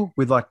Campbell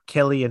with like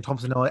Kelly and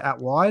Thompson out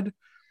wide,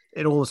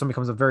 it all of a sudden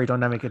becomes a very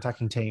dynamic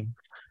attacking team.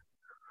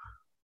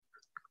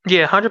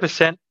 Yeah,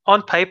 100%.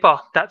 On paper,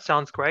 that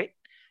sounds great.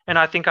 And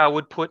I think I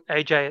would put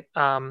AJ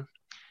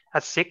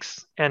at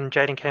 6 and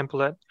Jaden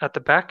Campbell at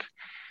the back.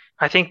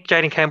 I think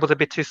Jaden Campbell's a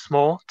bit too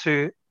small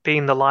to be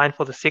in the line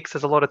for the 6.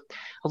 There's a lot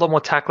more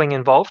tackling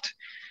involved.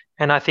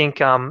 And I think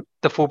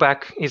the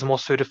fullback is more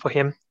suited for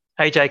him.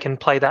 AJ can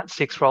play that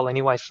 6 role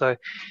anyway. So,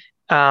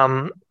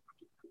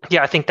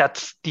 yeah, I think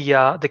that's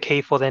the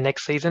key for their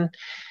next season.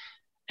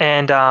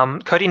 And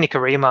Cody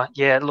Nikorima,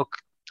 yeah, look,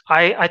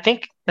 I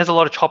think there's a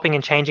lot of chopping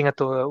and changing at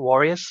the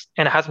Warriors,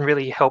 and it hasn't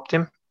really helped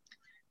him.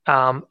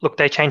 Look,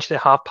 they change their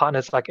half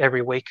partners like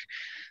every week.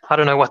 I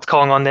don't know what's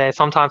going on there.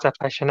 Sometimes they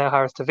play Chanel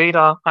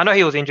Harris-Tavita. I know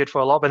he was injured for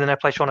a lot, but then they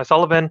play Sean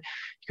O'Sullivan.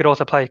 You could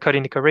also play Cody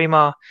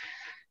Nikorima.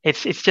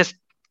 It's just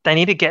they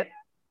need to get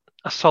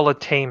a solid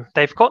team.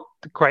 They've got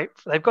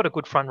a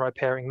good front row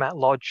pairing. Matt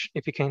Lodge,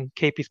 if he can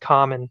keep his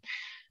calm, and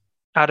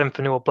Adam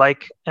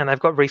Fanua-Blake, and they've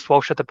got Reece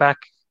Walsh at the back.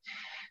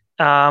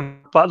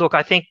 But look,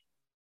 I think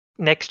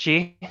next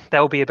year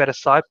there will be a better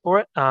side for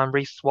it.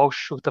 Reece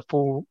Walsh with the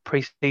full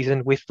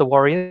preseason with the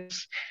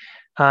Warriors.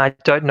 I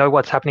don't know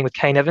what's happening with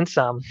Kane Evans.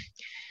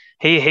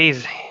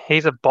 He's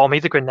a bomb.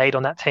 He's a grenade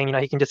on that team.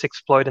 He can just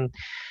explode, and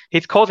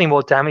he's causing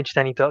more damage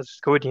than he does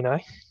good. Yeah,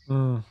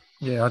 100%.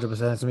 It's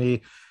going to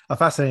be a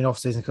fascinating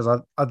offseason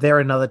because they're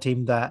another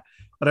team that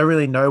I don't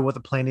really know what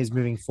the plan is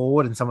moving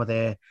forward and some of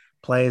their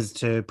players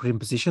to put in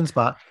positions.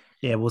 But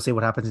yeah, we'll see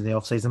what happens in the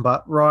offseason.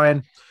 But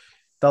Ryan,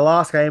 the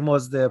last game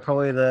was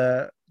probably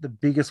the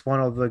biggest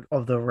one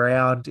of the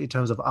round in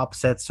terms of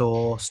upsets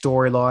or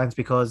storylines,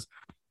 because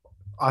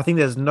I think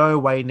there's no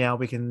way now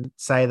we can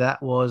say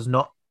that was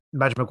not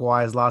Madge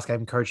Maguire's last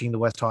game coaching the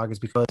West Tigers,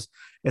 because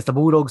it's the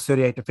Bulldogs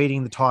 38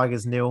 defeating the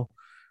Tigers 0.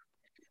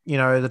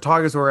 The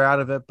Tigers were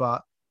out of it,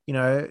 but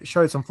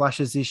showed some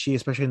flashes this year,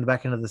 especially in the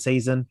back end of the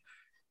season.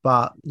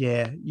 But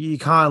yeah, you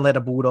can't let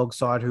a Bulldogs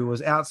side who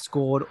was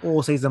outscored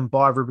all season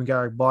by Ruben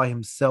Garrick by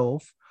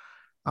himself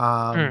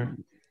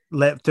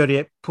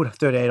put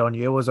 38 on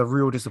you. It was a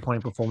real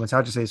disappointing performance.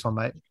 How'd you see this one,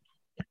 mate?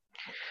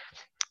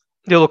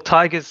 Yeah, look,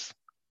 Tigers,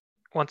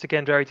 once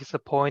again, very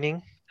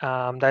disappointing.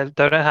 They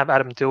don't have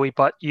Adam Dewey,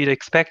 but you'd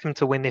expect them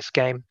to win this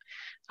game.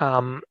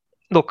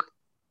 Look,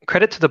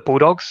 credit to the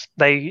Bulldogs.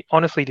 They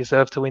honestly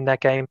deserve to win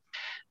that game.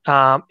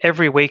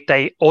 Every week,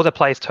 all the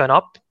players turn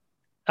up.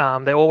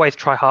 They always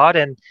try hard,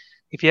 and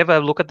if you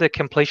ever look at the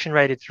completion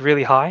rate, it's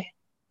really high.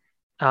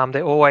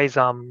 They always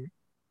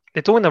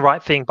they're doing the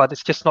right thing, but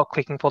it's just not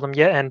clicking for them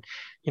yet. And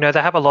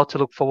they have a lot to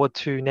look forward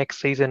to next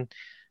season.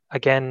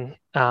 Again,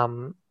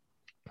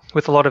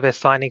 with a lot of their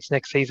signings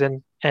next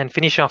season and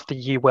finish off the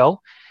year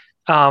well.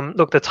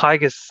 Look, the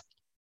Tigers,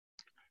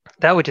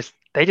 they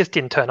just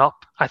didn't turn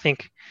up. I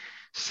think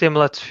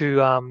similar to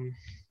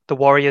the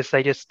Warriors.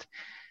 They just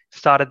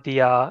started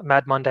the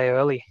Mad Monday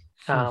early.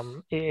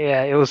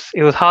 Yeah, it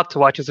was hard to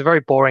watch. It was a very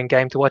boring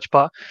game to watch,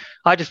 but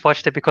I just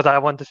watched it because I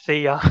wanted to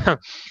see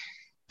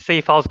see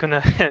if I was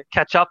gonna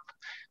catch up.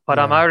 But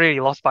I already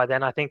lost by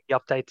then. I think the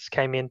updates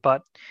came in,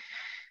 but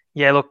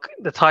yeah, look,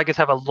 the Tigers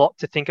have a lot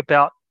to think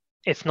about.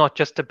 It's not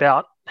just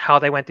about how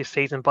they went this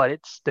season, but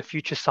it's the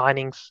future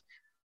signings,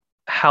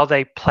 how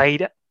they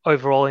played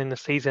overall in the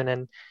season,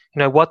 and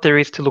what there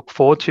is to look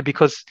forward to.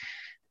 Because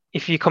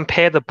if you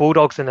compare the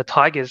Bulldogs and the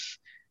Tigers,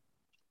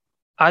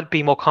 I'd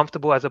be more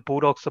comfortable as a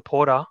Bulldog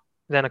supporter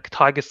than a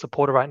Tigers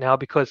supporter right now,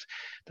 because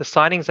the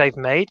signings they've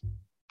made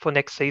for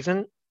next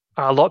season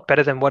are a lot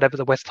better than whatever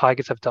the West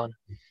Tigers have done.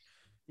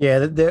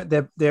 Yeah,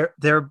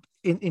 they're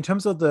in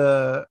terms of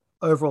the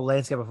overall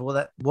landscape of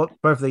what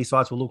both of these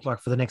sides will look like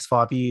for the next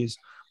 5 years.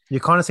 You're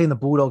kind of seeing the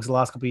Bulldogs the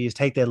last couple of years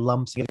take their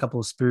lumps, get a couple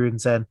of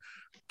spoons, and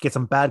get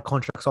some bad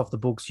contracts off the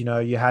books.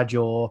 You had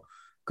your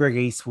Greg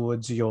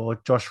Eastwoods, your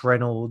Josh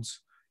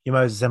Reynolds, your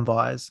Moses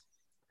Mbai's.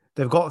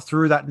 They've got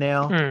through that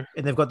now,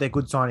 and they've got their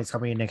good signings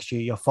coming in next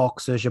year. Your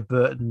Foxes, your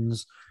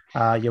Burtons,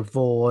 your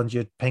Vaughns,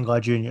 your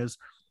Pengai Juniors.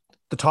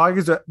 The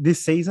Tigers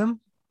this season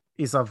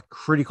is a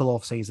critical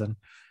off season.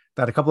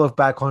 They had a couple of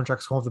bad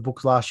contracts come off the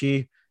books last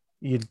year.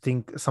 You'd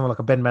think someone like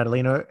a Ben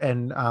Madalino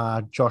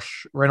and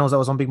Josh Reynolds that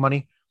was on big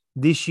money.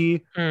 This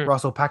year,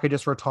 Russell Packer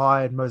just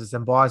retired. Moses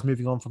Mbai's is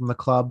moving on from the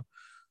club.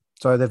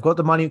 So they've got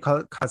the money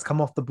has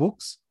come off the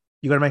books.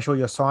 You got to make sure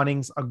your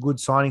signings are good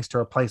signings to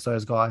replace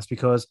those guys,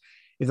 because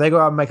if they go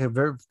out and make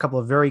a couple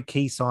of very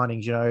key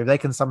signings, if they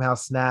can somehow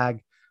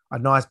snag a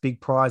nice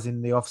big prize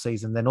in the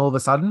offseason, then all of a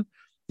sudden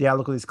the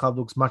outlook of this club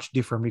looks much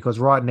different. Because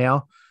right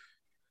now,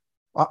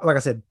 like I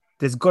said,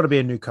 there's got to be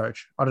a new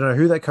coach. I don't know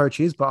who that coach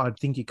is, but I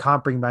think you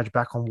can't bring Madge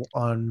back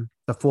on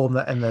the form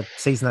and the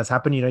season that's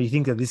happened. You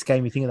think of this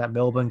game, you think of that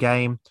Melbourne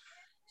game,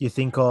 you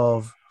think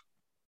of,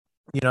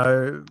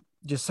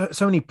 just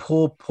so many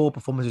poor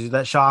performances.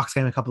 That Sharks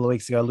game a couple of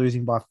weeks ago,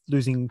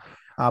 losing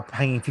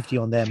hanging 50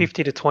 on them.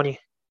 50 to 20.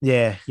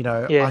 Yeah,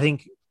 I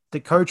think the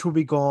coach will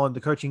be gone.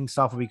 The coaching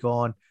staff will be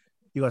gone.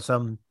 You got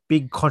some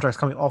big contracts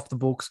coming off the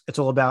books. It's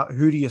all about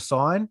who do you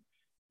sign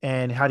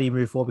and how do you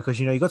move forward? Because,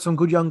 you got some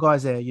good young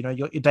guys there. You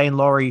got your Dane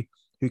Laurie,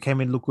 who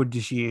came in, look good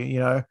this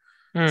year,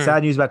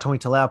 Sad news about Tommy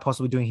Talau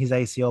possibly doing his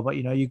ACL, but,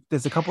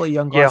 there's a couple of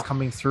young guys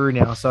coming through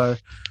now. So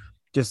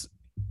just,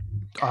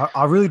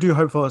 I really do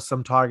hope for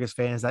some Tigers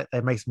fans that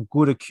they make some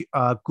good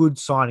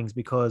signings,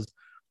 because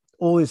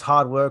all this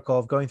hard work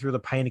of going through the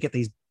pain to get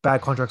these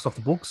bad contracts off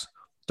the books,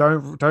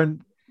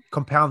 don't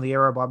compound the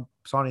error by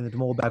signing the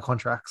more bad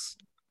contracts.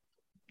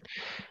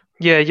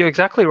 Yeah, you're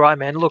exactly right,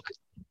 man. Look,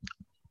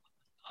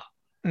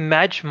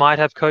 Madge might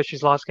have coached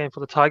his last game for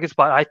the Tigers,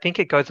 but I think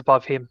it goes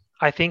above him.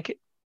 I think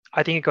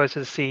it goes to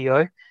the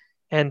CEO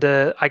and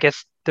I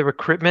guess the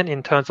recruitment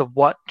in terms of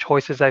what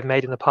choices they've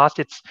made in the past.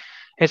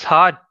 It's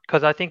hard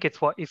because I think it's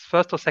his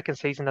first or second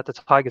season at the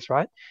Tigers,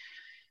 right?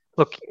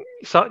 Look,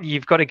 so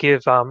you've got to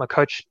give a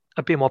coach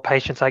a bit more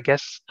patience, I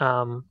guess,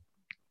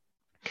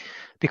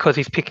 because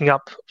he's picking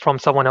up from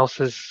someone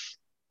else's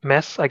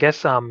mess, I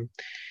guess.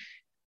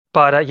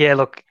 But yeah,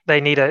 look,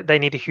 they need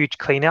a huge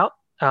clean out.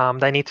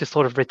 They need to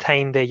sort of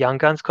retain their young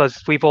guns,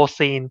 because we've all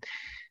seen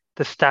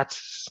the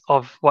stats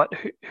of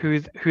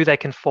who they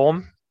can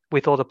form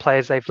with all the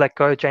players they've let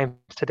go. James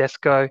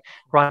Tedesco,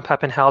 Ryan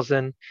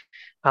Pappenhausen,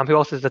 who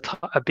else is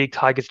a big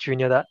Tigers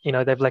junior that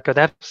they've let go.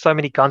 They have so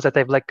many guns that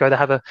they've let go. They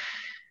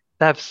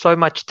have so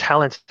much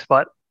talent,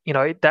 but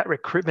that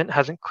recruitment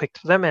hasn't clicked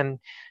for them, and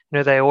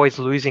they're always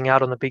losing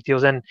out on the big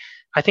deals. And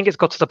I think it's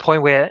got to the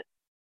point where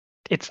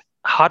it's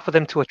hard for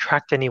them to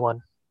attract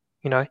anyone.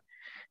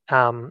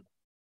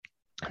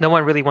 No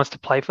one really wants to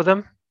play for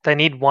them. They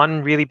need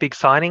one really big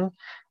signing,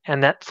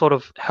 and that sort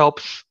of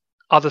helps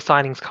other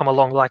signings come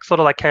along, like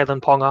Kalen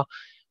Ponga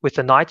with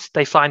the Knights.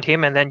 They signed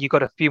him, and then you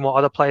got a few more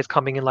other players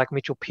coming in, like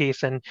Mitchell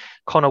Pearce and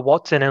Connor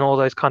Watson and all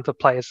those kinds of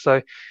players.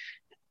 So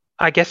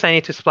I guess they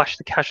need to splash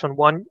the cash on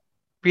one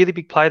really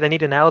big player. They need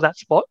to nail that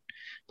spot,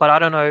 but I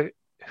don't know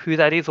who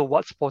that is or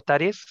what sport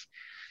that is.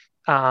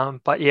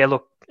 But yeah,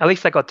 look, at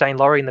least they got Dane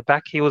Laurie in the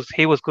back. He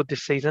was good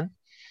this season.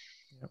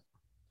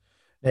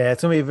 Yeah,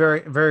 it's going to be very,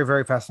 very,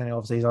 very fascinating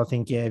offseason. I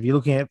think, if you're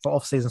looking at for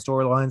off-season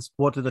storylines,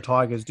 what do the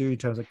Tigers do in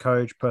terms of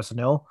coach,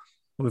 personnel?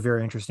 Will be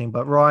very interesting.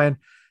 But Ryan,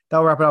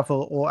 that'll wrap it up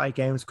for all 8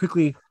 games.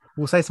 Quickly,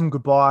 we'll say some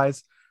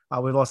goodbyes.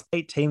 We've lost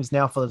 8 teams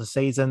now for the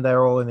season.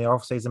 They're all in the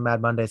off-season.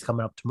 Mad Monday's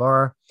coming up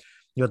tomorrow.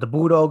 You got the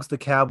Bulldogs, the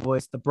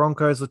Cowboys, the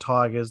Broncos, the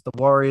Tigers, the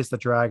Warriors, the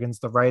Dragons,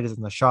 the Raiders,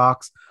 and the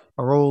Sharks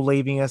are all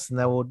leaving us, and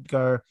they will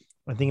go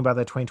and think about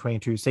their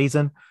 2022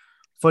 season.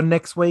 For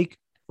next week,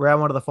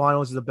 round 1 of the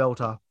finals is a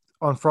belter.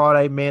 On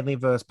Friday, Manly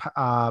versus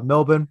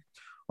Melbourne.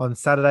 On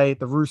Saturday,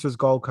 the Roosters,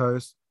 Gold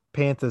Coast,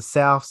 Panthers,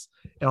 Souths.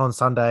 And on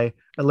Sunday,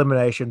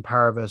 elimination,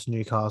 Para versus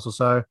Newcastle.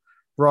 So,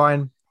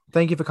 Ryan,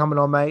 thank you for coming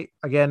on, mate.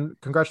 Again,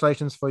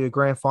 congratulations for your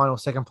grand final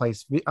second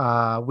place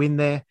win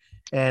there.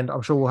 And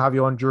I'm sure we'll have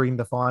you on during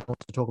the final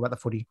to talk about the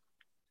footy.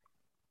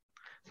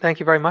 Thank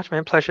you very much,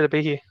 man. Pleasure to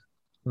be here.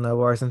 No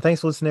worries. And thanks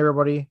for listening,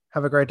 everybody.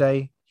 Have a great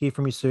day. Hear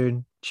from you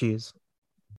soon. Cheers.